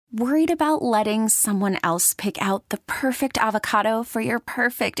Worried about letting someone else pick out the perfect avocado for your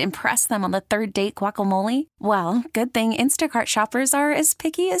perfect impress them on the third date guacamole? Well, good thing Instacart shoppers are as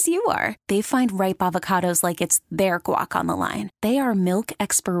picky as you are. They find ripe avocados like it's their guac on the line. They are milk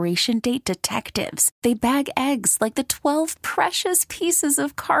expiration date detectives. They bag eggs like the 12 precious pieces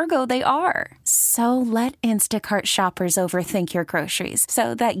of cargo they are. So let Instacart shoppers overthink your groceries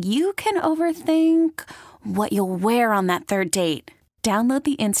so that you can overthink what you'll wear on that third date. Download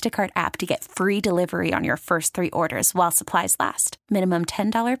the Instacart app to get free delivery on your first 3 orders while supplies last. Minimum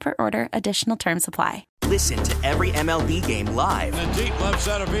 $10 per order. Additional terms apply. Listen to every MLB game live. In the deep left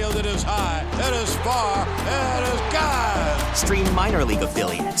center field, it is high, it is far, it is God. Stream minor league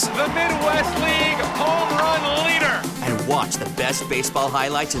affiliates. The Midwest League home run leader. And watch the best baseball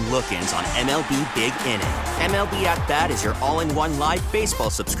highlights and look-ins on MLB Big Inning. MLB At Bat is your all-in-one live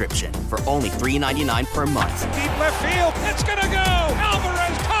baseball subscription for only $3.99 per month. Deep left field, it's gonna go.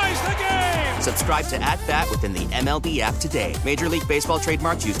 Alvarez ties the game. Subscribe to At Bat within the MLB app today. Major League Baseball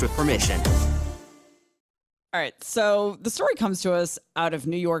trademarks used with permission. All right, so the story comes to us out of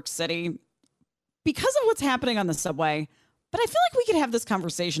New York City because of what's happening on the subway. But I feel like we could have this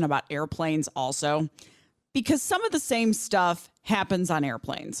conversation about airplanes also, because some of the same stuff happens on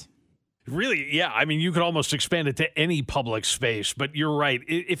airplanes. Really? Yeah. I mean, you could almost expand it to any public space, but you're right.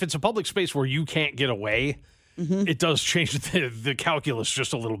 If it's a public space where you can't get away, it does change the calculus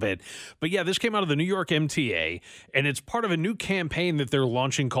just a little bit. But yeah, this came out of the New York MTA, and it's part of a new campaign that they're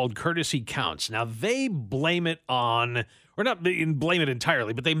launching called Courtesy Counts. Now, they blame it on, or not blame it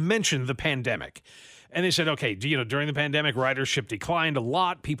entirely, but they mentioned the pandemic. And they said, okay, during the pandemic, ridership declined a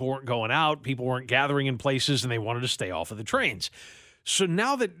lot. People weren't going out. People weren't gathering in places, and they wanted to stay off of the trains. So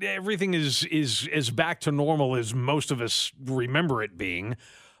now that everything is as back to normal as most of us remember it being,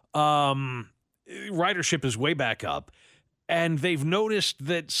 ridership is way back up, and they've noticed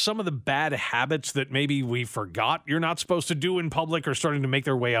that some of the bad habits that maybe we forgot you're not supposed to do in public are starting to make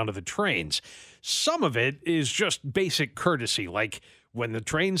their way onto the trains. Some of it is just basic courtesy, like when the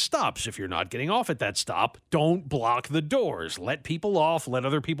train stops, if you're not getting off at that stop, don't block the doors. Let people off, let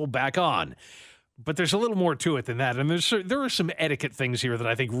other people back on. But there's a little more to it than that, and there are some etiquette things here that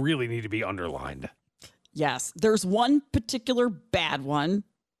I think really need to be underlined. Yes, there's one particular bad one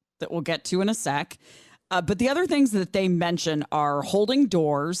that we'll get to in a sec. But the other things that they mention are holding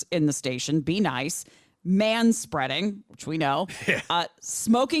doors in the station, be nice, man-spreading, which we know,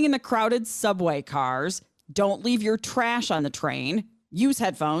 smoking in the crowded subway cars, don't leave your trash on the train, use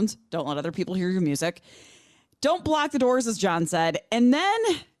headphones, don't let other people hear your music, don't block the doors, as John said, and then,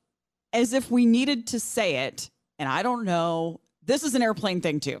 as if we needed to say it, and I don't know, this is an airplane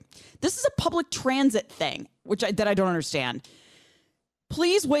thing too. This is a public transit thing, that I don't understand.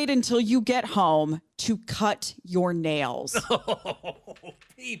 Please wait until you get home to cut your nails. Oh,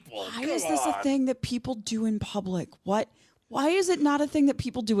 people. Why is this a thing that people do in public? Why is it not a thing that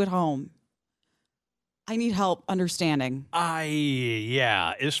people do at home? I need help understanding.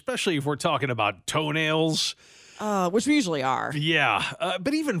 Yeah, especially if we're talking about toenails. Which we usually are. Yeah,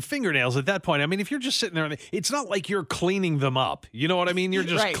 but even fingernails at that point, I mean, if you're just sitting there, it's not like you're cleaning them up. You know what I mean? You're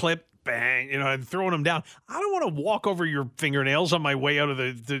just clip, bang, and throwing them down. I don't want to walk over your fingernails on my way out of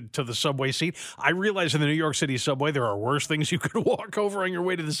to the subway seat. I realize in the New York City subway there are worse things you could walk over on your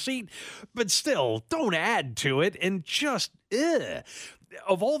way to the seat, but still, don't add to it. And just,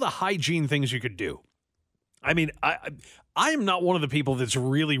 of all the hygiene things you could do, I mean, I am not one of the people that's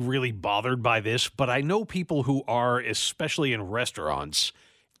really, really bothered by this, but I know people who are, especially in restaurants,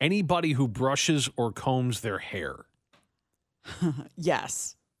 anybody who brushes or combs their hair.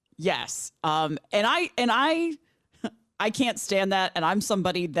 Yes. And I can't stand that. And I'm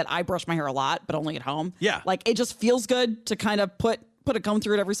somebody that I brush my hair a lot, but only at home. Yeah. Like it just feels good to kind of put a comb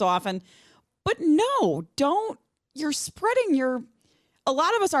through it every so often. But no, you're spreading a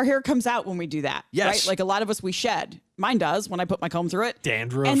lot of us, our hair comes out when we do that. Yes. Right? Like a lot of us, we shed. Mine does when I put my comb through it.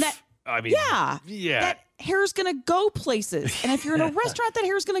 Dandruff. And that, yeah. That hair's going to go places. And if you're in a restaurant, that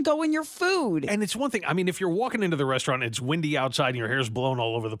hair's going to go in your food. And it's one thing. I mean, if you're walking into the restaurant, it's windy outside and your hair's blown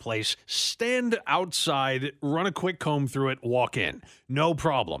all over the place, stand outside, run a quick comb through it, walk in. No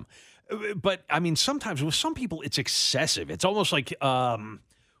problem. But, I mean, sometimes with some people, it's excessive. It's almost like,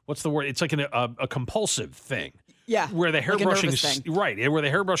 what's the word? It's like a compulsive thing. Yeah. Where the hairbrushing, like where the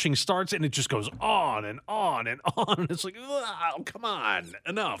hairbrushing starts and it just goes on and on and on. It's like, oh, come on,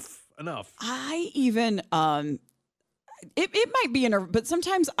 enough. I even, it might be but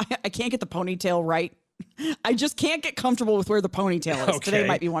sometimes I can't get the ponytail right. I just can't get comfortable with where the ponytail is. Okay. Today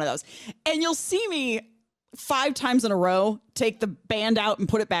might be one of those. And you'll see me 5 times in a row take the band out and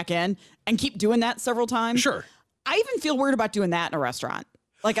put it back in and keep doing that several times. Sure. I even feel weird about doing that in a restaurant.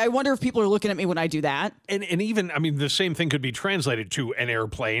 Like, I wonder if people are looking at me when I do that. And even, I mean, the same thing could be translated to an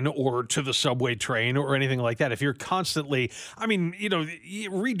airplane or to the subway train or anything like that. If you're constantly, I mean,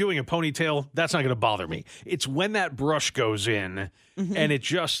 redoing a ponytail, that's not going to bother me. It's when that brush goes in and it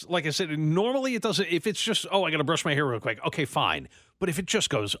just, like I said, normally it doesn't, if it's just, I got to brush my hair real quick. Okay, fine. But if it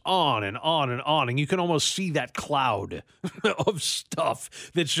just goes on and on and on, and you can almost see that cloud of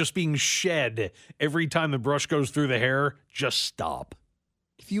stuff that's just being shed every time the brush goes through the hair, just stop.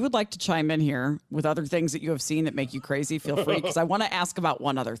 If you would like to chime in here with other things that you have seen that make you crazy, feel free, because I want to ask about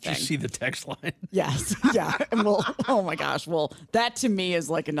one other thing. Did you see the text line? Yes. Yeah. And oh my gosh. Well, that to me is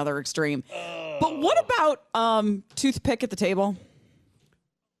like another extreme. But what about toothpick at the table?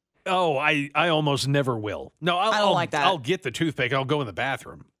 Oh, I almost never will. No, I don't like that. I'll get the toothpick. I'll go in the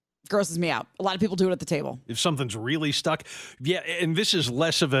bathroom. Grosses me out. A lot of people do it at the table. If something's really stuck. Yeah, and this is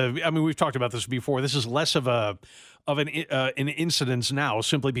less of a, I mean, we've talked about this before. This is less of an incidence now,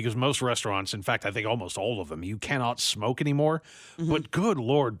 simply because most restaurants, in fact, I think almost all of them, you cannot smoke anymore. But good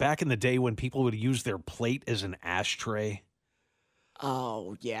Lord, back in the day when people would use their plate as an ashtray.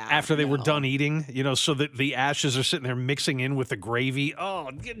 Oh, yeah. After they were done eating, so that the ashes are sitting there mixing in with the gravy.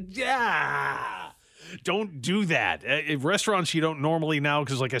 Oh, yeah. Don't do that. At restaurants, you don't normally now,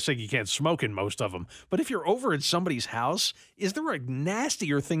 because like I said, you can't smoke in most of them. But if you're over at somebody's house, is there a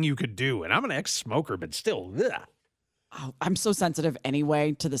nastier thing you could do? And I'm an ex-smoker, but still, ugh. Oh, I'm so sensitive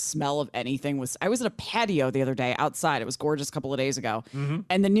anyway to the smell of anything. I was at a patio the other day outside. It was gorgeous a couple of days ago.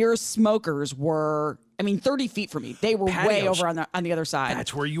 And the nearest smokers were, 30 feet from me. They were way over on the other side.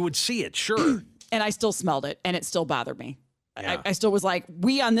 That's where you would see it, sure. And I still smelled it, and it still bothered me. Yeah. I still was like,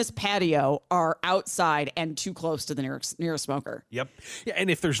 we on this patio are outside and too close to the nearest smoker. Yep. Yeah, and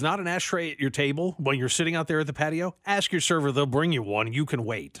if there's not an ashtray at your table when you're sitting out there at the patio, ask your server. They'll bring you one. You can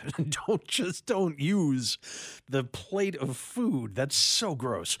wait. Don't use the plate of food. That's so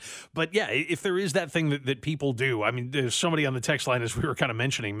gross. But yeah, if there is that thing that people do, there's somebody on the text line, as we were kind of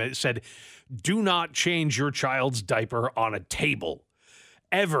mentioning, said, do not change your child's diaper on a table.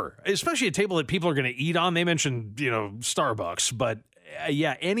 Ever, especially a table that people are going to eat on. They mentioned, Starbucks, but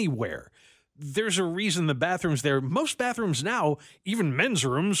anywhere. There's a reason the bathrooms there, most bathrooms now, even men's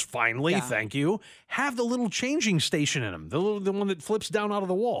rooms, finally, thank you, have the little changing station in them, the one that flips down out of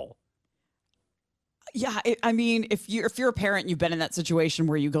the wall. Yeah, if you're a parent and you've been in that situation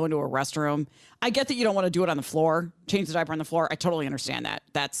where you go into a restroom, I get that you don't want to do it on the floor, change the diaper on the floor. I totally understand that.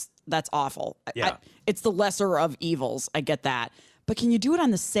 That's awful. Yeah. It's the lesser of evils. I get that. But can you do it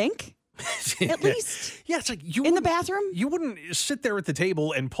on the sink? At least? Yeah, it's like in the bathroom? You wouldn't sit there at the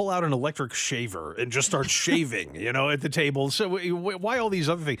table and pull out an electric shaver and just start shaving, at the table. So why all these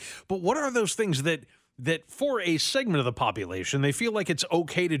other things? But what are those things that for a segment of the population, they feel like it's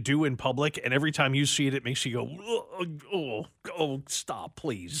okay to do in public, and every time you see it, it makes you go, oh, stop,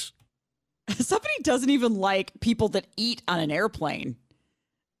 please. Somebody doesn't even like people that eat on an airplane.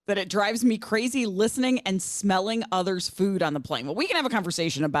 That it drives me crazy listening and smelling others' food on the plane. Well, we can have a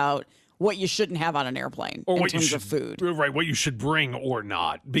conversation about what you shouldn't have on an airplane or in what terms you should, of food. Right, what you should bring or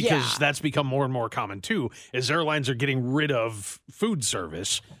not, because that's become more and more common too. As airlines are getting rid of food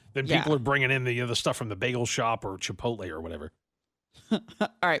service, then people are bringing in the stuff from the bagel shop or Chipotle or whatever. All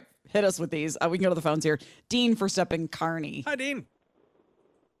right, hit us with these. We can go to the phones here. Dean, first up in Kearney. Hi, Dean.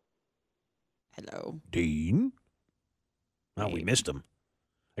 Hello. Dean? Oh, we missed him.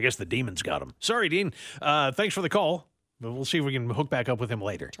 I guess the demons got him. Sorry, Dean. Thanks for the call. But we'll see if we can hook back up with him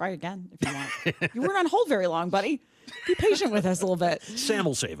later. Try again if you want. You weren't on hold very long, buddy. Be patient with us a little bit. Sam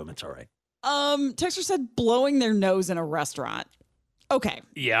will save him. It's all right. Texter said blowing their nose in a restaurant. Okay.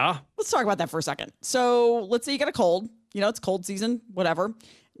 Yeah. Let's talk about that for a second. So let's say you got a cold. It's cold season, whatever.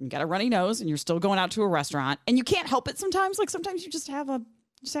 You got a runny nose and you're still going out to a restaurant and you can't help it sometimes. Like sometimes you just have a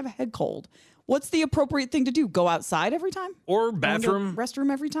head cold. What's the appropriate thing to do? Go outside every time? Or bathroom?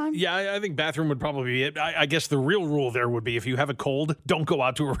 Restroom every time? Yeah, I think bathroom would probably be it. I guess the real rule there would be if you have a cold, don't go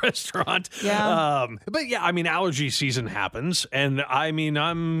out to a restaurant. Yeah. But yeah, allergy season happens. And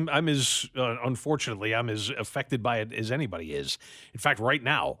I'm as, unfortunately, I'm as affected by it as anybody is. In fact, right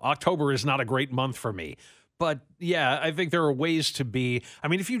now, October is not a great month for me. But yeah, I think there are ways to be.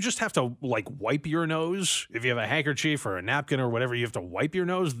 If you just have to wipe your nose, if you have a handkerchief or a napkin or whatever, you have to wipe your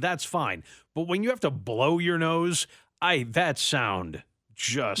nose, that's fine. But when you have to blow your nose, that sound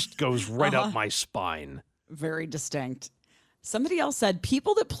just goes right up my spine. Very distinct. Somebody else said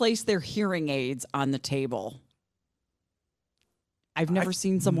people that place their hearing aids on the table. I've never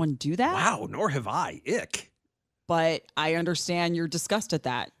seen someone do that. Wow, nor have I. Ick. But I understand you're disgusted at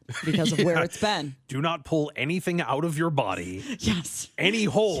that because of where it's been. Do not pull anything out of your body. Yes. Any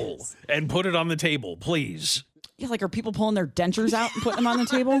hole and put it on the table, please. Yeah, like are people pulling their dentures out and putting them on the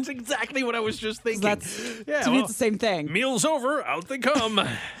table? That's exactly what I was just thinking. To me, it's the same thing. Meal's over, out they come.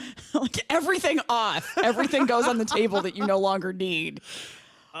 Like everything off. Everything goes on the table that you no longer need.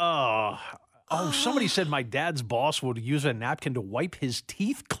 Somebody said my dad's boss would use a napkin to wipe his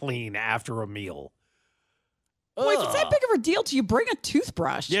teeth clean after a meal. Wait, if it's that big of a deal to you, bring a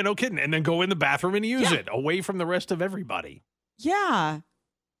toothbrush. Yeah, no kidding. And then go in the bathroom and use it away from the rest of everybody. Yeah.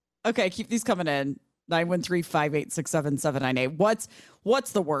 Okay, keep these coming in. 913-586-7798.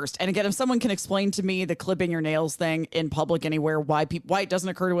 What's the worst? And again, if someone can explain to me the clipping your nails thing in public anywhere, why it doesn't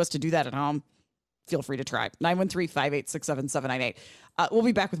occur to us to do that at home, feel free to try. 913-586-7798. We'll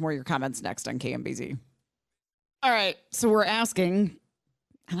be back with more of your comments next on KMBZ. All right, so we're asking,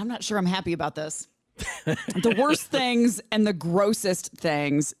 and I'm not sure I'm happy about this, the worst things and the grossest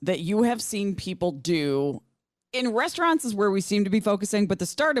things that you have seen people do in restaurants is where we seem to be focusing, but this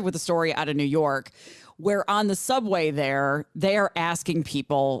started with a story out of New York where on the subway there, they are asking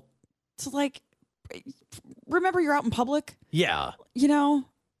people to like, remember you're out in public? Yeah. You know,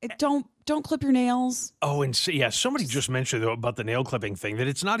 don't clip your nails. Oh, and somebody just mentioned about the nail clipping thing, that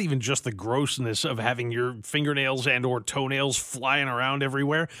it's not even just the grossness of having your fingernails and or toenails flying around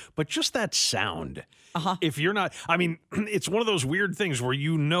everywhere, but just that sound. If you're not, I mean, it's one of those weird things where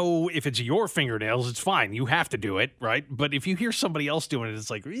if it's your fingernails, it's fine. You have to do it, right? But if you hear somebody else doing it, it's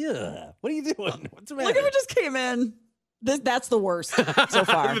like, yeah, what are you doing? What's the matter? Look at what just came in. That's the worst so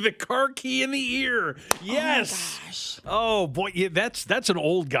far. The car key in the ear. Yes. Oh, my gosh. Oh, boy. Yeah, that's an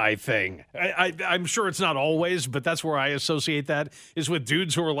old guy thing. I'm sure it's not always, but that's where I associate that is with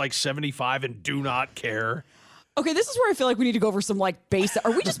dudes who are like 75 and do not care. Okay, this is where I feel like we need to go over some like basic.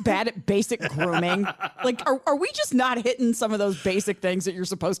 Are we just bad at basic grooming? Like, are we just not hitting some of those basic things that you're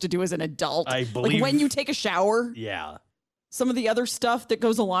supposed to do as an adult? I believe. Like when you take a shower. Yeah. Some of the other stuff that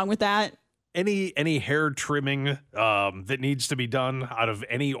goes along with that. Any hair trimming that needs to be done out of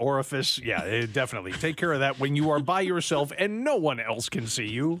any orifice, definitely. Take care of that when you are by yourself and no one else can see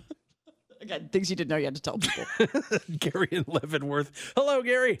you. Again, things you didn't know you had to tell people. Gary in Leavenworth. Hello,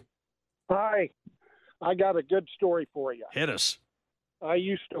 Gary. Hi. I got a good story for you. Hit us. I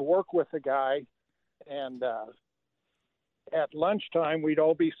used to work with a guy, and at lunchtime, we'd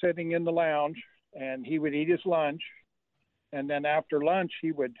all be sitting in the lounge, and he would eat his lunch. And then after lunch,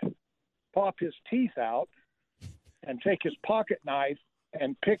 he would pop his teeth out and take his pocket knife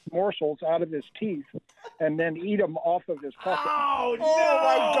and pick morsels out of his teeth and then eat them off of his pocket. Oh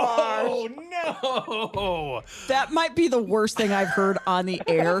my gosh. No. That might be the worst thing I've heard on the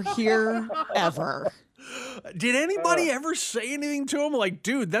air here ever. Did anybody ever say anything to him? Like,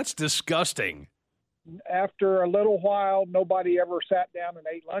 dude, that's disgusting. After a little while, nobody ever sat down and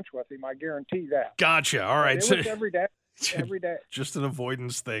ate lunch with him. I guarantee that. Gotcha. All right. It was every day. Every day. Just an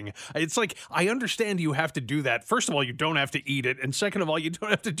avoidance thing. It's like, I understand you have to do that. First of all, you don't have to eat it. And second of all, you don't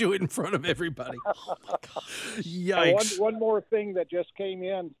have to do it in front of everybody. Yikes. One more thing that just came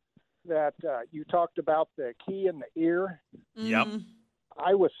in that you talked about the key in the ear. Yep.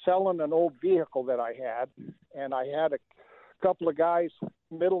 I was selling an old vehicle that I had, and I had a couple of guys,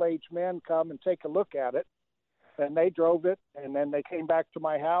 middle-aged men, come and take a look at it. And they drove it, and then they came back to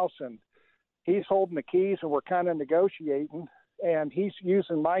my house, and he's holding the keys, and we're kind of negotiating, and he's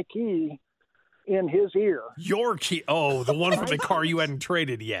using my key in his ear. Your key? Oh, the one from the car you hadn't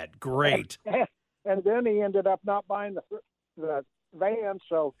traded yet. Great. And then he ended up not buying the van,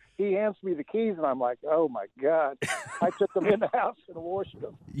 so he hands me the keys, and I'm like, oh, my God. I took them in the house and washed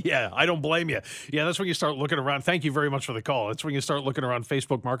them. Yeah, I don't blame you. Yeah, that's when you start looking around. Thank you very much for the call. That's when you start looking around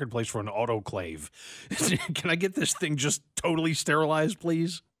Facebook Marketplace for an autoclave. Can I get this thing just totally sterilized,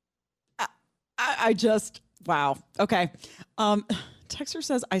 please? I just, wow. Okay. Texter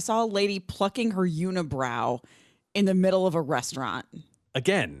says, I saw a lady plucking her unibrow in the middle of a restaurant.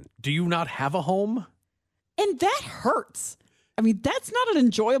 Again, do you not have a home? And that hurts. I mean, that's not an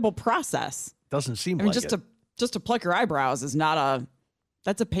enjoyable process. Doesn't seem I mean, like just to pluck your eyebrows is not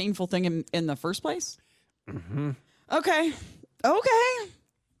that's a painful thing in the first place. Mm-hmm. Okay.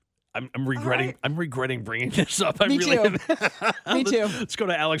 I'm regretting. Right. I'm regretting bringing this up. Me too. Me too. Let's go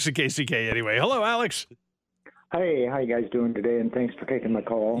to Alex at KCK anyway. Hello, Alex. Hey, how you guys doing today? And thanks for taking my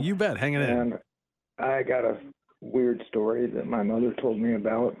call. You bet. Hanging in. And I got a weird story that my mother told me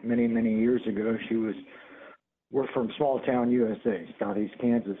about many, many years ago. We're from small town USA, southeast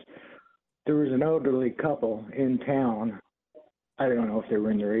Kansas. There was an elderly couple in town. I don't know if they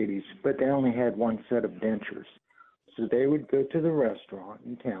were in their 80s, but they only had one set of dentures. So they would go to the restaurant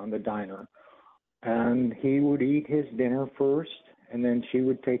in town, the diner, and he would eat his dinner first, and then she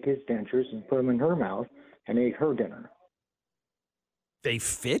would take his dentures and put them in her mouth and ate her dinner. They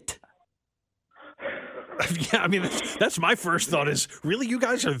fit? Yeah, I mean, that's my first thought is, really, you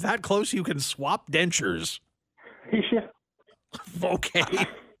guys are that close you can swap dentures? Yeah. Okay.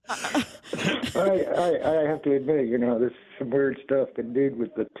 I have to admit, there's some weird stuff the dude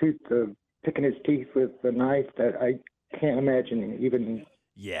with the tooth, picking his teeth with the knife that I can't imagine even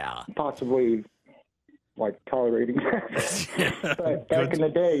possibly like tolerating that. But back in the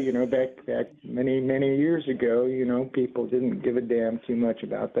day, back many years ago, people didn't give a damn too much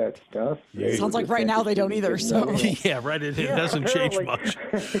about that stuff. Sounds like right now they don't either. So yeah, right. It doesn't change much.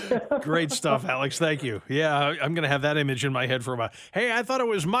 Great stuff, Alex. Thank you. Yeah, I'm going to have that image in my head for a while. Hey, I thought it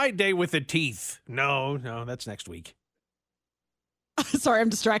was my day with the teeth. No, that's next week. Sorry, I'm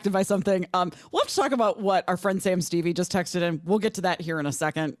distracted by something. We'll have to talk about what our friend Sam Stevie just texted in. We'll get to that here in a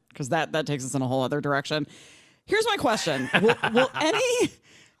second because that takes us in a whole other direction. Here's my question: Will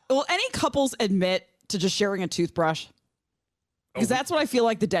any couples admit to just sharing a toothbrush? Because that's what I feel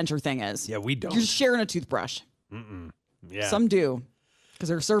like the denture thing is. Yeah, we don't. You're just sharing a toothbrush. Yeah, some do, because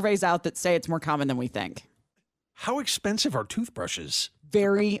there are surveys out that say it's more common than we think. How expensive are toothbrushes?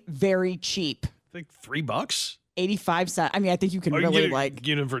 Very, very cheap. I think $3. 85 cents. I mean, I think you can really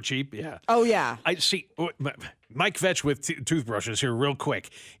get them for cheap. Yeah. Oh yeah. I see. Mike Vetch with toothbrushes here, real quick.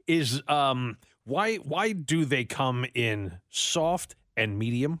 Is why do they come in soft and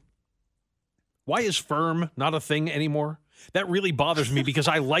medium? Why is firm not a thing anymore? That really bothers me because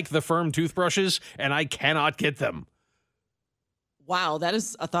I like the firm toothbrushes and I cannot get them. Wow, that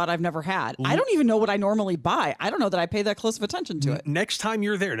is a thought I've never had. I don't even know what I normally buy. I don't know that I pay that close of attention to it. Next time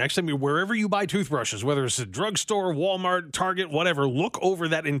you're there, wherever you buy toothbrushes, whether it's a drugstore, Walmart, Target, whatever, look over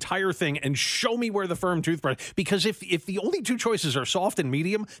that entire thing and show me where the firm toothbrush. Because if the only two choices are soft and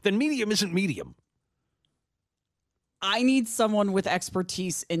medium, then medium isn't medium. I need someone with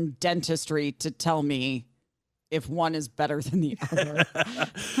expertise in dentistry to tell me if one is better than the other.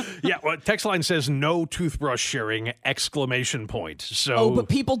 Yeah, well, text line says no toothbrush sharing, ! So, but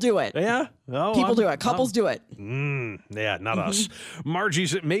people do it. Yeah? Oh, people do it. Couples do it. Yeah, not us.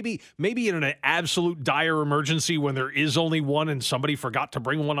 Margie's, maybe in an absolute dire emergency when there is only one and somebody forgot to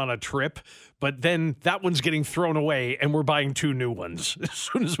bring one on a trip, but then that one's getting thrown away and we're buying two new ones as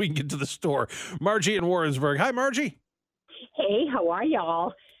soon as we can get to the store. Margie in Warrensburg. Hi, Margie. Hey, how are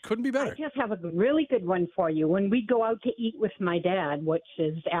y'all? Couldn't be better. I just have a really good one for you. When we go out to eat with my dad, which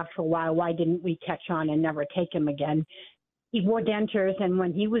is after a while, why didn't we catch on and never take him again? He wore dentures, and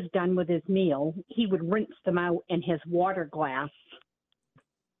when he was done with his meal, he would rinse them out in his water glass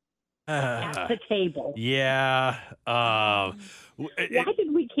at the table. Yeah. Why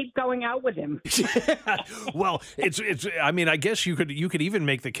did we keep going out with him? Well, it's. I mean, I guess you could even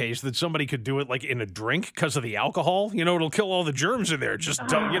make the case that somebody could do it like in a drink because of the alcohol. It'll kill all the germs in there. Just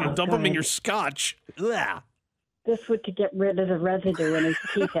dump them in your scotch. Ugh. This was to get rid of the residue in his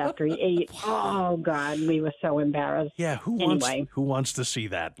teeth after he ate. Oh God, we were so embarrassed. Yeah, who wants to see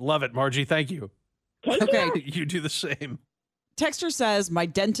that? Love it, Margie. Thank you. Take care. You do the same. Texter says, my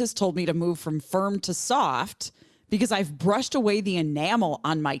dentist told me to move from firm to soft because I've brushed away the enamel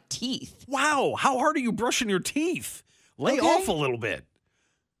on my teeth. Wow. How hard are you brushing your teeth? Lay off a little bit.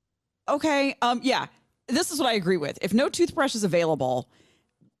 Okay. Yeah. This is what I agree with. If no toothbrush is available,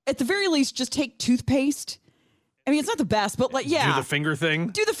 at the very least, just take toothpaste. I mean, it's not the best, but do the finger thing.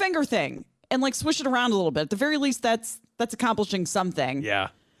 Do the finger thing and swish it around a little bit. At the very least, that's accomplishing something. Yeah.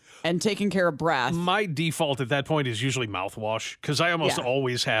 And taking care of breath. My default at that point is usually mouthwash because I almost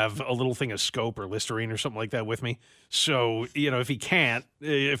always have a little thing of Scope or Listerine or something like that with me. So,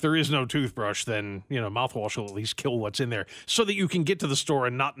 if there is no toothbrush, then, mouthwash will at least kill what's in there so that you can get to the store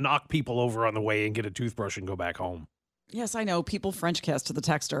and not knock people over on the way and get a toothbrush and go back home. Yes, I know. People French kiss to the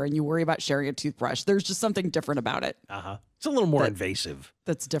texter and you worry about sharing a toothbrush. There's just something different about it. Uh-huh. It's a little more invasive.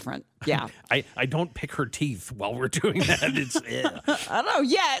 That's different. Yeah. I don't pick her teeth while we're doing that. It's I don't know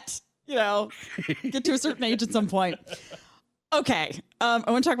yet. Get to a certain age at some point. Okay. I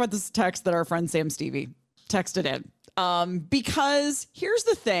want to talk about this text that our friend Sam Stevie texted in. Because here's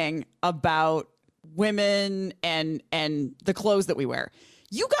the thing about women and the clothes that we wear.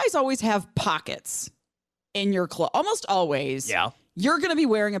 You guys always have pockets in your clothes. Almost always. Yeah. You're going to be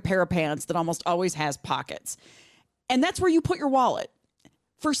wearing a pair of pants that almost always has pockets. And that's where you put your wallet.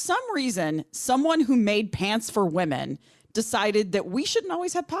 For some reason, someone who made pants for women decided that we shouldn't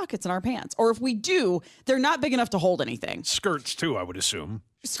always have pockets in our pants. Or if we do, they're not big enough to hold anything. Skirts too, I would assume.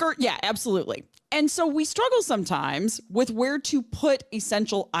 Yeah, absolutely. And so we struggle sometimes with where to put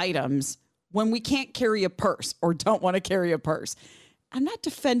essential items when we can't carry a purse or don't want to carry a purse. I'm not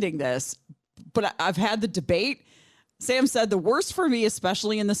defending this, but I've had the debate. Sam said the worst for me,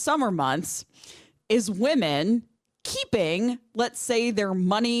 especially in the summer months, is women keeping, let's say, their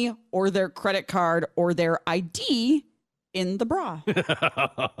money or their credit card or their ID in the bra.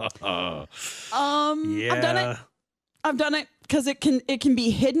 Yeah. I've done it because it can be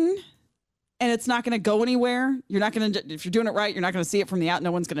hidden and it's not going to go anywhere. You're not going to, if you're doing it right, you're not going to see it from the out.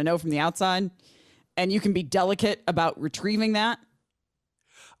 No one's going to know from the outside. And you can be delicate about retrieving that.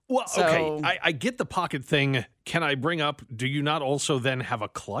 Well, okay, I get the pocket thing. Can I bring up, do you not also then have a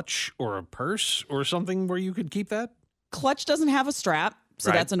clutch or a purse or something where you could keep that? Clutch doesn't have a strap, so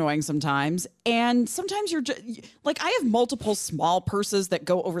Right. that's annoying sometimes. And sometimes you're just, like, I have multiple small purses that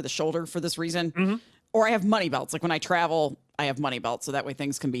go over the shoulder for this reason. Mm-hmm. Or I have money belts. Like when I travel, I have money belts, so that way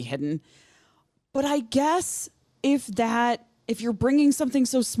things can be hidden. But I guess if you're bringing something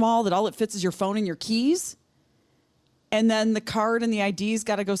so small that all it fits is your phone and your keys, and then the card and the ID's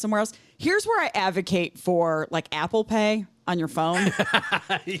got to go somewhere else. Here's where I advocate for like Apple Pay on your phone.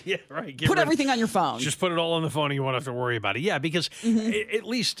 Yeah, right. Put everything on your phone. Just put it all on the phone and you won't have to worry about it. Yeah, because at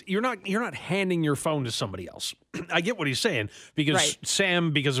least you're not handing your phone to somebody else. I get what he's saying because Right.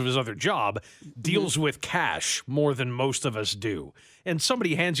 Sam, because of his other job, deals with cash more than most of us do. And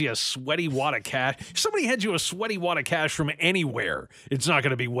somebody hands you a sweaty wad of cash. Somebody hands you a sweaty wad of cash from anywhere. It's not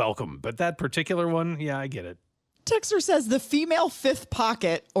going to be welcome. But that particular one, yeah, I get it. Texter says the female fifth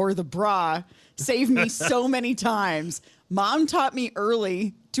pocket or the bra saved me so many times. Mom taught me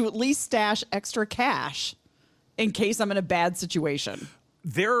early to at least stash extra cash in case I'm in a bad situation.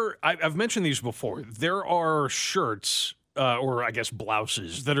 I've mentioned these before. There are shirts, or I guess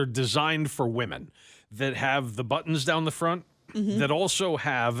blouses, that are designed for women that have the buttons down the front that also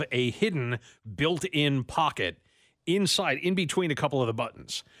have a hidden built-in pocket inside, in between a couple of the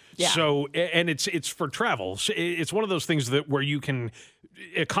buttons. Yeah. So, and it's for travel. So it's one of those things that where you can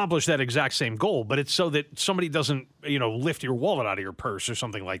accomplish that exact same goal, but it's so that somebody doesn't, lift your wallet out of your purse or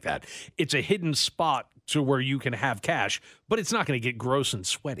something like that. It's a hidden spot to where you can have cash, but it's not going to get gross and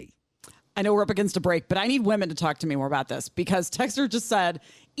sweaty. I know we're up against a break, but I need women to talk to me more about this because Texter just said,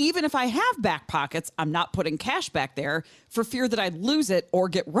 even if I have back pockets, I'm not putting cash back there for fear that I'd lose it or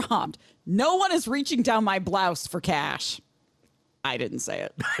get robbed. No one is reaching down my blouse for cash. I didn't say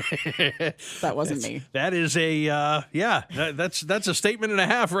it. That wasn't me. That is that's a statement and a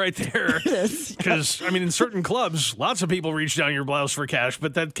half right there. Because, in certain clubs, lots of people reach down your blouse for cash,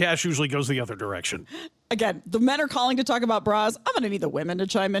 but that cash usually goes the other direction. Again, the men are calling to talk about bras. I'm going to need the women to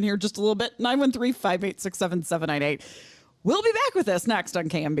chime in here just a little bit. 913-586-7798. We'll be back with this next on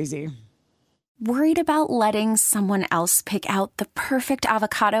KMBZ. Worried about letting someone else pick out the perfect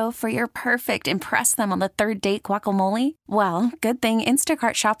avocado for your perfect impress them on the third date guacamole? Well, good thing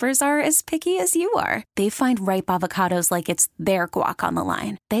Instacart shoppers are as picky as you are. They find ripe avocados like it's their guac on the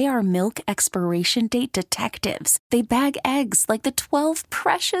line. They are milk expiration date detectives. They bag eggs like the 12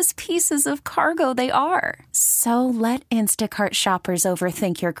 precious pieces of cargo they are. So let Instacart shoppers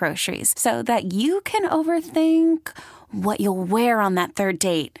overthink your groceries so that you can overthink what you'll wear on that third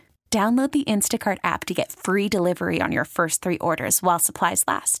date. Download the Instacart app to get free delivery on your first 3 orders while supplies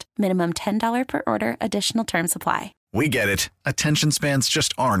last. Minimum $10 per order. Additional terms apply. We get it. Attention spans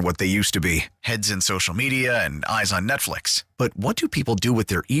just aren't what they used to be. Heads in social media and eyes on Netflix. But what do people do with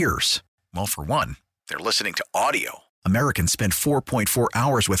their ears? Well, for one, they're listening to audio. Americans spend 4.4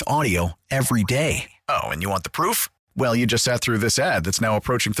 hours with audio every day. Oh, and you want the proof? Well, you just sat through this ad that's now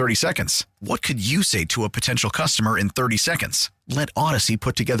approaching 30 seconds. What could you say to a potential customer in 30 seconds? Let Odyssey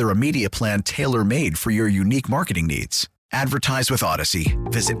put together a media plan tailor-made for your unique marketing needs. Advertise with Odyssey.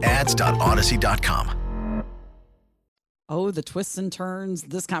 Visit ads.odyssey.com. Oh, the twists and turns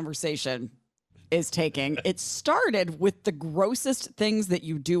this conversation is taking. It started with the grossest things that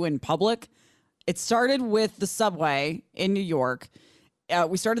you do in public. It started with the subway in New York.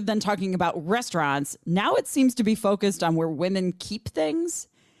 We started then talking about restaurants. Now it seems to be focused on where women keep things.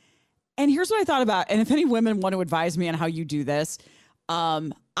 And here's what I thought about. And if any women want to advise me on how you do this,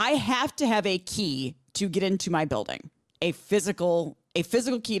 I have to have a key to get into my building, a physical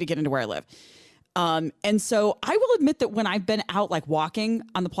key to get into where I live. And so I will admit that when I've been out like walking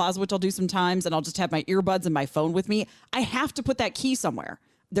on the plaza, which I'll do sometimes, and I'll just have my earbuds and my phone with me, I have to put that key somewhere.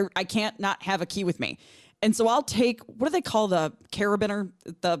 I can't not have a key with me. And so I'll take, what do they call the carabiner?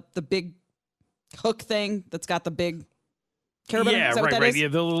 The big hook thing that's got the big carabiner? Yeah, Is that what that right. is? Yeah,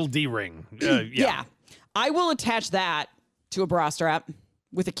 the little D-ring. Yeah. I will attach that to a bra strap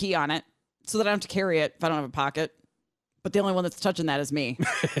with a key on it so that I don't have to carry it if I don't have a pocket. But the only one that's touching that is me.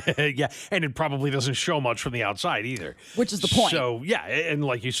 Yeah, and it probably doesn't show much from the outside either. Which is the point. So, yeah, and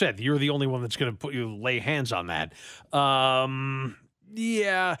like you said, you're the only one that's going to lay hands on that.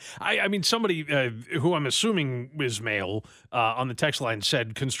 Yeah. I mean, somebody who I'm assuming is male on the text line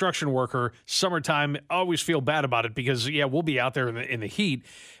said, construction worker, summertime, always feel bad about it because, we'll be out there in the heat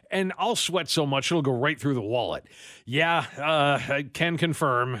and I'll sweat so much it'll go right through the wallet. Yeah, I can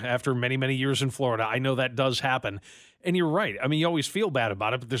confirm after many, many years in Florida, I know that does happen. And you're right. I mean, you always feel bad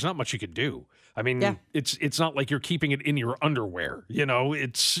about it, but there's not much you can do. I mean, it's not like you're keeping it in your underwear.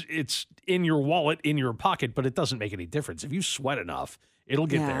 It's in your wallet, in your pocket, but it doesn't make any difference. If you sweat enough, it'll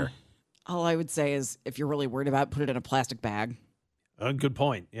get there. All I would say is if you're really worried about it, put it in a plastic bag. Good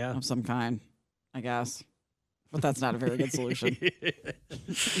point. Yeah. Of some kind, I guess. But that's not a very good solution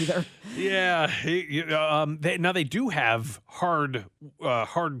either. Yeah. Now they do have hard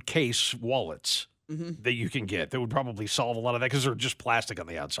case wallets that you can get that would probably solve a lot of that because they're just plastic on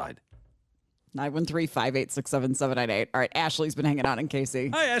the outside. 913-586-7798. All right, Ashley's been hanging out in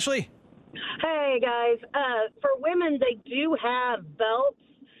KC. Hi, Ashley. Hey, guys. For women, they do have belts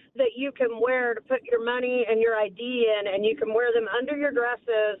that you can wear to put your money and your ID in, and you can wear them under your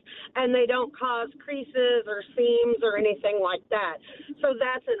dresses, and they don't cause creases or seams or anything like that. So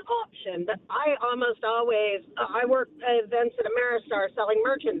that's an option. But I almost always, I work at events at Ameristar selling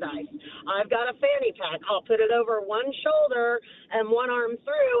merchandise. I've got a fanny pack. I'll put it over one shoulder and one arm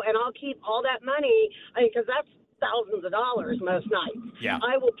through, and I'll keep all that money, because that's thousands of dollars most nights. Yeah.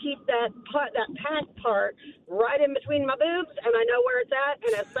 I will keep that pack part right in between my boobs, and I know where it's at.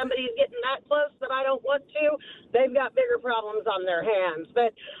 And if somebody's getting that close that I don't want to, they've got bigger problems on their hands.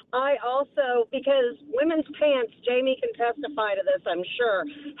 But I also, because women's pants, Jamie can testify to this, I'm sure,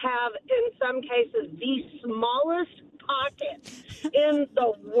 have in some cases the smallest pocket in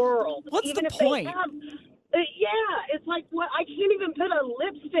the world. What's Even the if point? They have, yeah, it's like, what? I can't even put a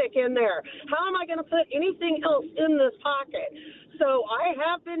lipstick in there. How am I going to put anything else in this pocket? So I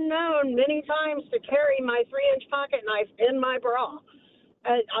have been known many times to carry my 3-inch pocket knife in my bra.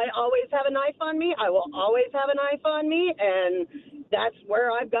 I always have a knife on me. I will always have a knife on me, and that's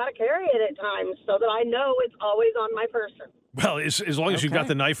where I've got to carry it at times so that I know it's always on my person. Well, as long as you got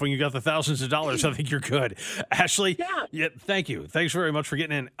the knife when you got the thousands of dollars, I think you're good. Ashley, thank you. Thanks very much for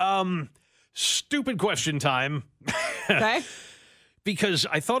getting in. Stupid question time. Okay. Because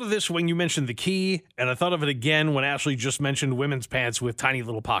I thought of this when you mentioned the key, and I thought of it again when Ashley just mentioned women's pants with tiny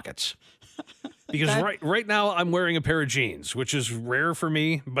little pockets. Because right now I'm wearing a pair of jeans, which is rare for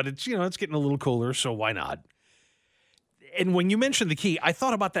me, but it's getting a little cooler, so why not? And when you mentioned the key, I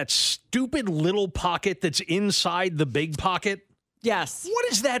thought about that stupid little pocket that's inside the big pocket. Yes. What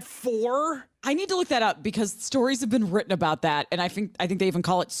is that for? I need to look that up because stories have been written about that, and I think they even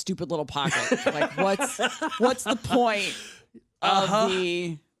call it stupid little pocket. Like, what's the point of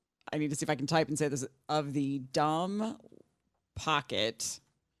the? I need to see if I can type and say this of the dumb pocket.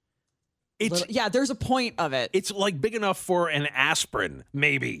 There's a point of it. It's like big enough for an aspirin,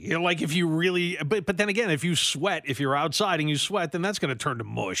 maybe. Like if you really, but then again, if you're outside and you sweat, then that's going to turn to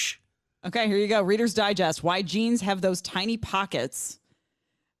mush. Okay, here you go. Reader's Digest. Why jeans have those tiny pockets.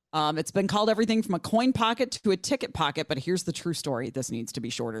 It's been called everything from a coin pocket to a ticket pocket, but here's the true story. This needs to be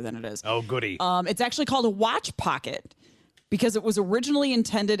shorter than it is. Oh, goody. It's actually called a watch pocket because it was originally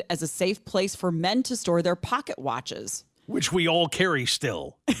intended as a safe place for men to store their pocket watches. Which we all carry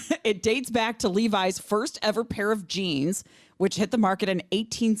still. It dates back to Levi's first ever pair of jeans, which hit the market in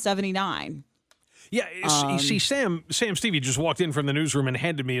 1879. Yeah, you see, Sam Stevie just walked in from the newsroom and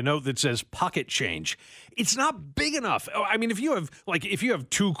handed me a note that says pocket change. It's not big enough. I mean, if you have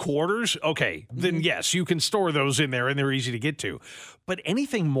 2 quarters, okay, then yes, you can store those in there and they're easy to get to. But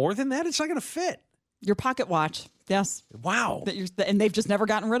anything more than that, it's not going to fit. Your pocket watch, yes. Wow. And they've just never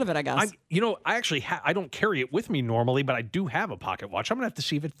gotten rid of it, I guess. I actually I don't carry it with me normally, but I do have a pocket watch. I'm going to have to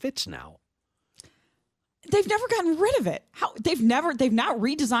see if it fits now. They've never gotten rid of it. They've not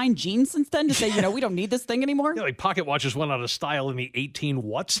redesigned jeans since then to say, we don't need this thing anymore. Yeah, like pocket watches went out of style in the 18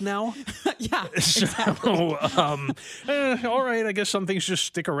 what's now. Yeah. Exactly. All right. I guess some things just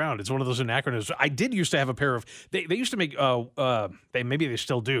stick around. It's one of those anachronisms. I did used to have a pair of, they used to make, maybe they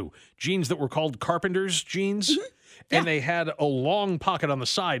still do, jeans that were called carpenter's jeans. Mm-hmm. Yeah. And they had a long pocket on the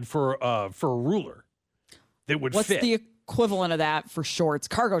side for a ruler that would fit. What's the equivalent of that for shorts?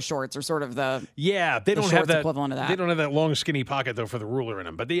 Cargo shorts are sort of the they don't have that equivalent of that. They don't have that long skinny pocket though for the ruler in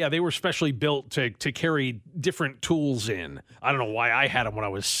them. But they were specially built to carry different tools in. I don't know why I had them when I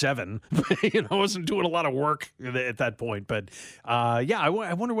was 7. I wasn't doing a lot of work at that point. But I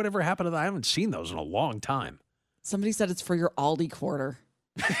wonder whatever happened to that. I haven't seen those in a long time. Somebody said it's for your Aldi quarter.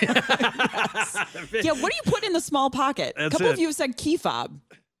 Yes. Yeah, what do you put in the small pocket? A couple of you have said key fob.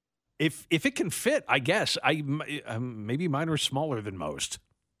 If it can fit, I guess. Maybe mine are smaller than most.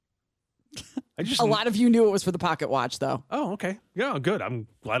 A lot of you knew it was for the pocket watch, though. Oh, okay. Yeah, good. I'm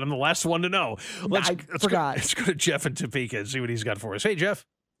glad I'm the last one to know. Let's forgot. Let's go to Jeff in Topeka and see what he's got for us. Hey, Jeff.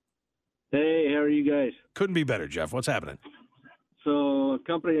 Hey, how are you guys? Couldn't be better, Jeff. What's happening? So a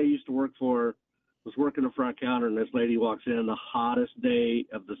company I used to work for was working the front counter, and this lady walks in the hottest day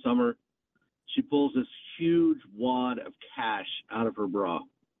of the summer. She pulls this huge wad of cash out of her bra.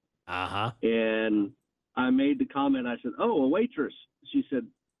 Uh-huh. And I made the comment, I said, "Oh, a waitress." She said,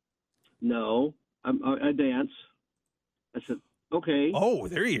 "No, I dance." I said, "Okay." Oh,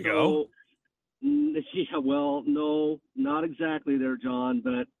 there you go. Yeah, well, no, not exactly there, John,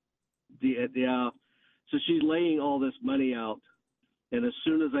 but yeah. So she's laying all this money out. And as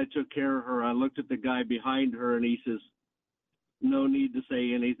soon as I took care of her, I looked at the guy behind her, and he says, "No need to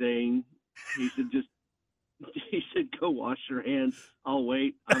say anything." He said, "Go wash your hands. I'll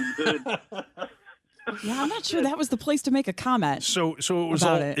wait. I'm good." Yeah, I'm not sure that was the place to make a comment. So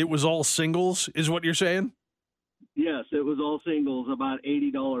it was all singles, is what you're saying? Yes, it was all singles, about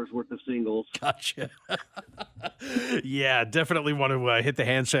 $80 worth of singles. Gotcha. Yeah, definitely want to hit the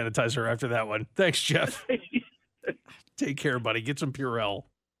hand sanitizer after that one. Thanks, Jeff. Take care, buddy. Get some Purell.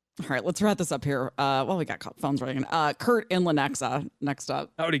 All right, let's wrap this up here. We got phones ringing. Kurt in Lenexa next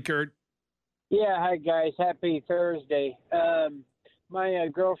up. Howdy, Kurt. Yeah, hi, guys. Happy Thursday. My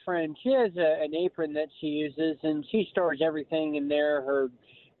girlfriend, she has an apron that she uses, and she stores everything in there, her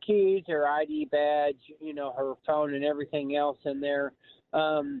keys, her ID badge, her phone and everything else in there.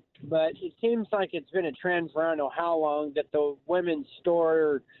 But it seems like it's been a trend for I don't know how long that the women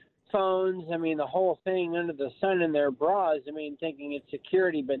store phones, the whole thing under the sun in their bras, thinking it's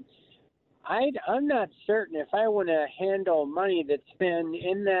security. But I'm not certain if I want to handle money that's been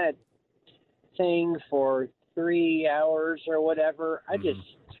in that thing for 3 hours or whatever. I just,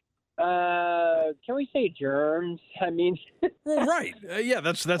 can we say germs? Well, right. Yeah,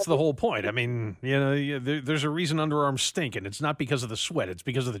 that's the whole point. There's a reason underarms stink, and it's not because of the sweat. It's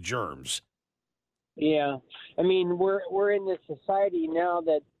because of the germs. Yeah. We're in this society now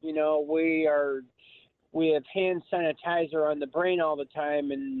that, we have hand sanitizer on the brain all the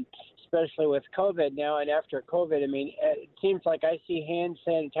time, and especially with COVID now and after COVID, it seems like I see hand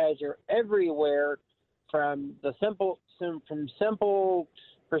sanitizer everywhere from simple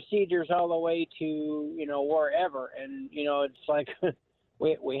procedures all the way to, wherever. And, it's like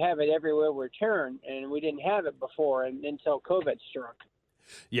we have it everywhere we turn, and we didn't have it before until COVID struck.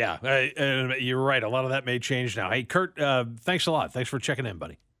 Yeah, you're right. A lot of that may change now. Hey, Kurt, thanks a lot. Thanks for checking in,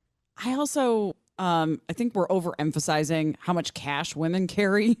 buddy. I also, I think we're overemphasizing how much cash women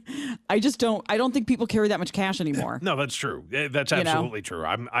carry. I don't think people carry that much cash anymore. No, that's true. That's absolutely true.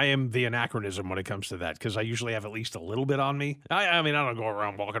 I am the anachronism when it comes to that, because I usually have at least a little bit on me. I don't go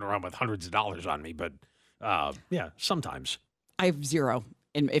around walking around with hundreds of dollars on me, but yeah, sometimes. I have zero.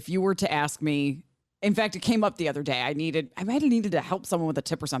 And if you were to ask me, in fact, it came up the other day. I might have needed to help someone with a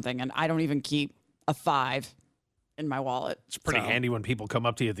tip or something, and I don't even keep a $5 in my wallet. It's pretty handy when people come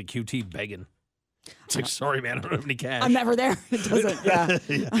up to you at the QT begging. It's like, sorry, man, I don't have any cash. I'm never there. It doesn't, yeah.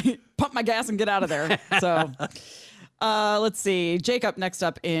 I pump my gas and get out of there. So let's see. Jacob next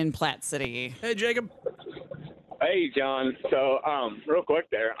up in Platte City. Hey, Jacob. Hey, John. So real quick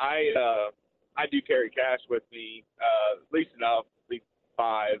there, I do carry cash with me, at least enough, at least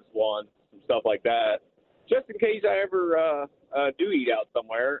 5s, 1s, some stuff like that, just in case I ever do eat out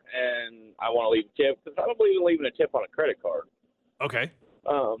somewhere and I want to leave a tip, because I don't believe in leaving a tip on a credit card. Okay.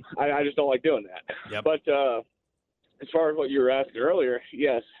 I just don't like doing that. Yep. But as far as what you were asking earlier,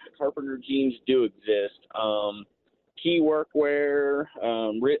 yes, carpenter jeans do exist. Key workwear,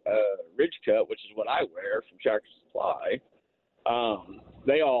 Ridge Cut, which is what I wear from Tractor Supply.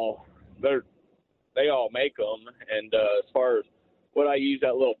 They all make them. And as far as what I use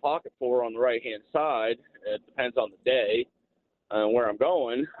that little pocket for on the right hand side, it depends on the day where I'm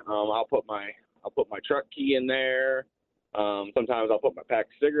going. I'll put my truck key in there. Sometimes I'll put my pack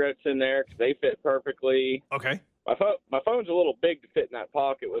of cigarettes in there because they fit perfectly. Okay. My phone's a little big to fit in that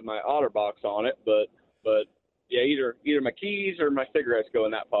pocket with my OtterBox on it, but yeah, either my keys or my cigarettes go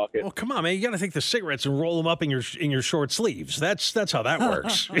in that pocket. Well, come on, man! You got to take the cigarettes and roll them up in your short sleeves. That's how that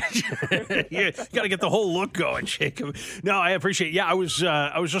works. You got to get the whole look going, Jacob. No, I appreciate it. Yeah, I was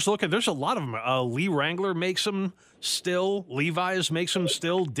just looking. There's a lot of them. Lee Wrangler makes them still. Levi's makes them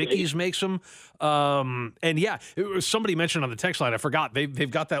still. Dickies makes them. And yeah, somebody mentioned on the text line, I forgot, they've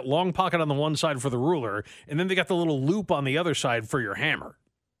got that long pocket on the one side for the ruler, and then they got the little loop on the other side for your hammer.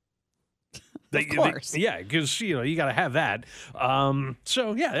 Of course. Yeah, because, you got to have that.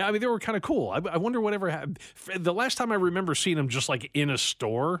 So, yeah, they were kind of cool. I wonder whatever happened. The last time I remember seeing them just like in a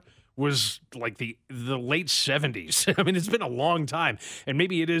store was like the late 70s. I mean, it's been a long time. And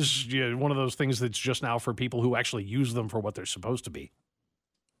maybe it is one of those things that's just now for people who actually use them for what they're supposed to be.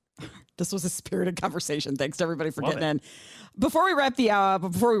 This was a spirited conversation. Thanks to everybody for getting in. Before we wrap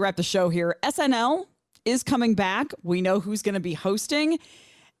the show here, SNL is coming back. We know who's going to be hosting.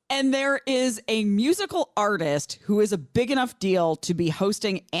 And there is a musical artist who is a big enough deal to be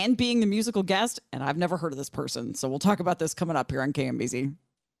hosting and being the musical guest. And I've never heard of this person. So we'll talk about this coming up here on KMBZ.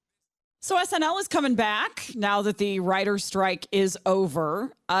 So SNL is coming back now that the writer's strike is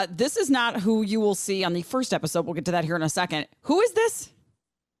over. This is not who you will see on the first episode. We'll get to that here in a second. Who is this?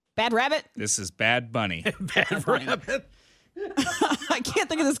 Bad Rabbit? This is Bad Bunny. Bad Rabbit. I can't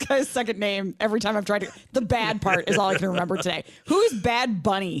think of this guy's second name every time I've tried to. The bad part is all I can remember today. Who's Bad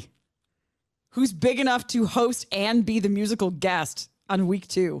Bunny? Who's big enough to host and be the musical guest on week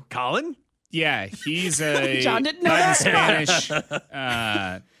 2? Colin? Yeah, he's a John didn't know that.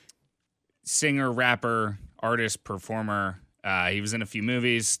 Spanish singer, rapper, artist, performer. He was in a few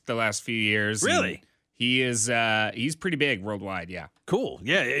movies the last few years. Really? He is he's pretty big worldwide, yeah. Cool.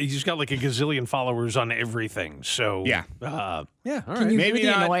 Yeah, he's got like a gazillion followers on everything. So yeah. All right. Can you Maybe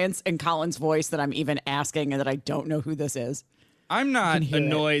hear the not. annoyance in Colin's voice that I'm even asking and that I don't know who this is? I'm not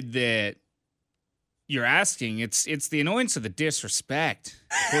annoyed that you're asking. It's the annoyance of the disrespect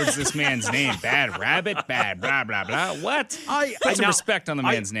towards this man's name. Bad Rabbit, bad blah, blah, blah. What? Put some respect on the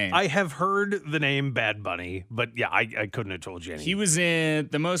man's name. I have heard the name Bad Bunny, but yeah, I couldn't have told you anything. He was in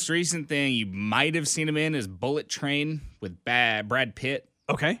the most recent thing you might have seen him in is Bullet Train with Brad Pitt.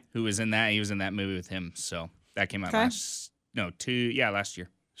 Okay. Who was in that? He was in that movie with him. So that came out last year.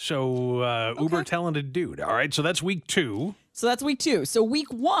 So uber talented dude. All right. So that's week 2. So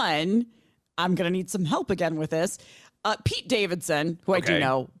week 1, I'm going to need some help again with this. Pete Davidson, who I do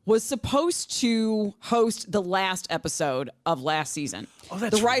know, was supposed to host the last episode of last season. Oh,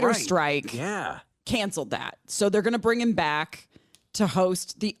 that's the writer's right. strike canceled that. So they're going to bring him back to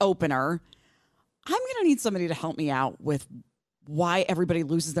host the opener. I'm going to need somebody to help me out with why everybody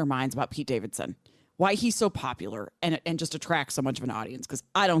loses their minds about Pete Davidson, why he's so popular and just attracts so much of an audience, because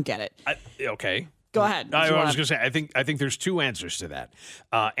I don't get it. Okay. Go ahead. I was going to say, I think there's 2 answers to that.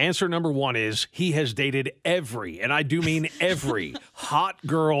 Answer number 1 is he has dated every, and I do mean every, hot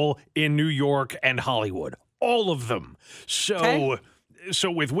girl in New York and Hollywood. All of them. So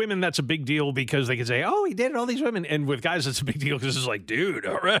with women, that's a big deal because they can say, oh, he dated all these women. And with guys, it's a big deal because it's like, dude,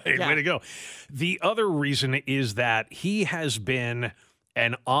 all right, way to go. The other reason is that he has been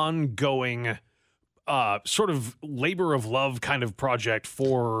an ongoing sort of labor of love kind of project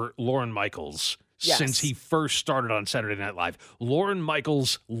for Lorne Michaels. Yes. Since he first started on Saturday Night Live. Lorne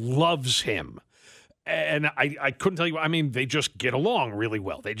Michaels loves him. And I couldn't tell you, I mean, they just get along really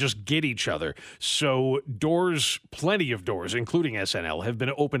well. They just get each other. So plenty of doors, including SNL, have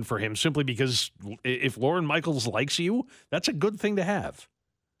been open for him simply because if Lorne Michaels likes you, that's a good thing to have.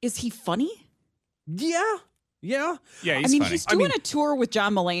 Is he funny? Yeah. Yeah. Yeah, he's funny. He's doing a tour with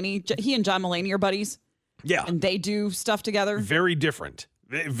John Mulaney. He and John Mulaney are buddies. Yeah. And they do stuff together. Very different.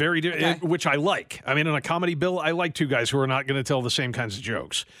 Very different, which I like. I mean, in a comedy bill, I like 2 guys who are not going to tell the same kinds of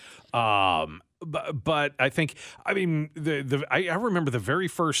jokes. But I think, I mean, I remember the very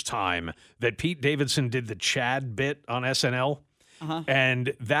first time that Pete Davidson did the Chad bit on SNL.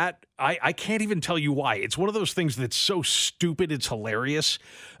 And that, I can't even tell you why. It's one of those things that's so stupid, it's hilarious.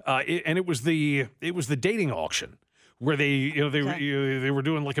 And it was the dating auction. Where they were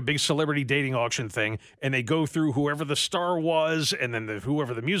doing like a big celebrity dating auction thing, and they go through whoever the star was, and then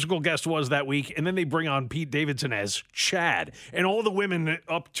whoever the musical guest was that week, and then they bring on Pete Davidson as Chad, and all the women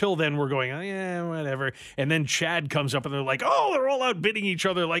up till then were going, oh, yeah, whatever, and then Chad comes up, and they're like, oh, they're all outbidding each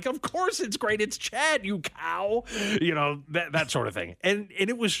other, like, of course it's great, it's Chad, you cow, that sort of thing, and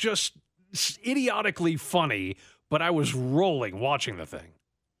it was just idiotically funny, but I was rolling watching the thing.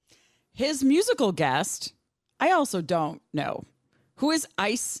 His musical guest, I also don't know. Who is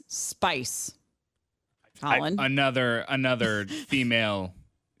Ice Spice? Colin? Another female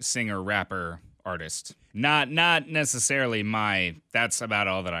singer, rapper, artist. Not necessarily that's about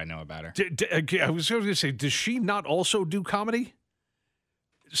all that I know about her. I was going to say, does she not also do comedy?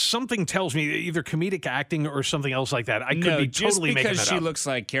 Something tells me either comedic acting or something else like that. I could be totally making that up. Just because she looks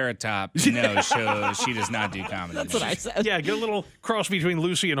like Carrot Top, no, she does not do comedy. That's what I said. Yeah, get a little cross between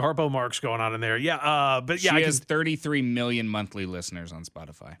Lucy and Harpo Marx going on in there. Yeah, but yeah, she has 33 million monthly listeners on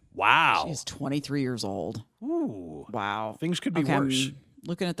Spotify. Wow. She's 23 years old. Ooh. Wow. Things could be worse. I'm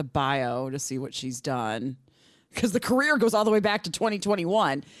looking at the bio to see what she's done. Because the career goes all the way back to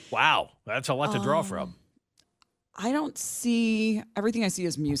 2021. Wow. That's a lot to draw from. I don't see, everything I see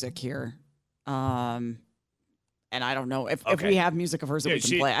is music here. And I don't know if we have music of hers that we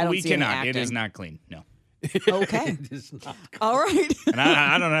can play. I don't we see any cannot. acting. It is not clean. No. Okay. All right. And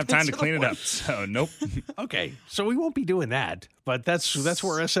I don't have time to clean it up. So nope. Okay. So we won't be doing that. But that's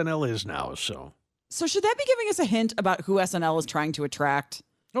where SNL is now. So should that be giving us a hint about who SNL is trying to attract?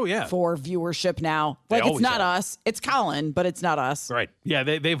 Oh, yeah. For viewership now. They Like, it's always not have. us. It's Colin, but it's not us. Right. Yeah,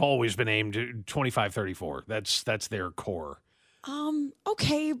 they've always been aimed at 25-34. That's their core.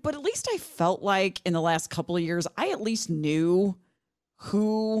 Okay, but at least I felt like in the last couple of years, I at least knew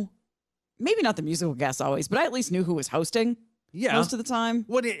who, maybe not the musical guests always, but I at least knew who was hosting most of the time.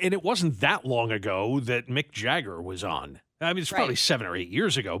 And it wasn't that long ago that Mick Jagger was on. I mean, it's probably 7 or 8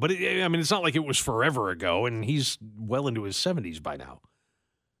 years ago, but it's not like it was forever ago, and he's well into his 70s by now.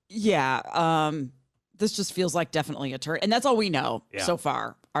 Yeah, this just feels like definitely a turn. And that's all we know so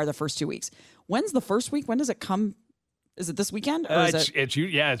far are the first 2 weeks. When's the first week? When does it come? Is it this weekend? Or It's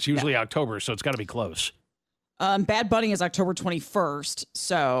usually October, so it's got to be close. Bad Bunny is October 21st,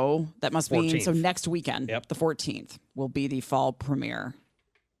 so that must 14th. be so next weekend. Yep. The 14th will be the fall premiere.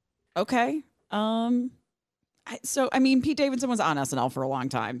 Okay. Pete Davidson was on SNL for a long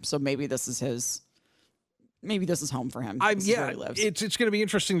time, so maybe this is his. Maybe this is home for him. This is where he lives. It's going to be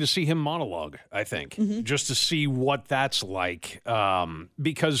interesting to see him monologue, I think, just to see what that's like.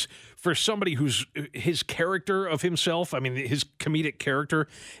 Because for somebody who's his character of himself, I mean, his comedic character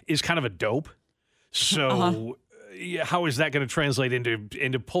is kind of a dope. So how is that going to translate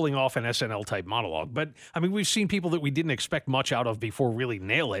into pulling off an SNL type monologue? But I mean, we've seen people that we didn't expect much out of before really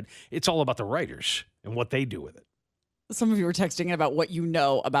nail it. It's all about the writers and what they do with it. Some of you were texting about what you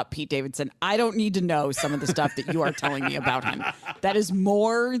know about Pete Davidson. I don't need to know some of the stuff that you are telling me about him. That is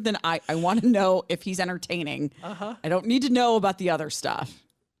more than I want to know if he's entertaining. I don't need to know about the other stuff.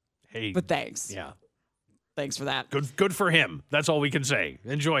 Hey, but thanks. Yeah. Thanks for that. Good for him. That's all we can say.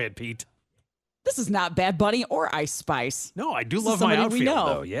 Enjoy it, Pete. This is not Bad Bunny or Ice Spice. No, I do love my outfield,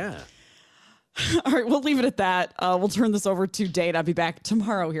 though. Yeah. All right, we'll leave it at that. We'll turn this over to Date. I'll be back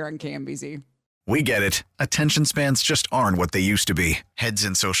tomorrow here on KMBZ. We get it. Attention spans just aren't what they used to be. Heads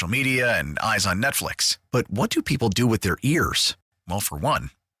in social media and eyes on Netflix. But what do people do with their ears? Well, for one,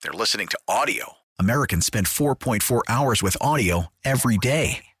 they're listening to audio. Americans spend 4.4 hours with audio every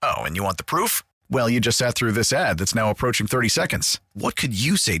day. Oh, and you want the proof? Well, you just sat through this ad that's now approaching 30 seconds. What could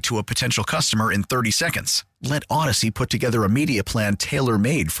you say to a potential customer in 30 seconds? Let Odyssey put together a media plan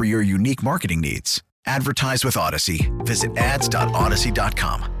tailor-made for your unique marketing needs. Advertise with Odyssey. Visit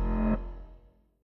ads.odyssey.com.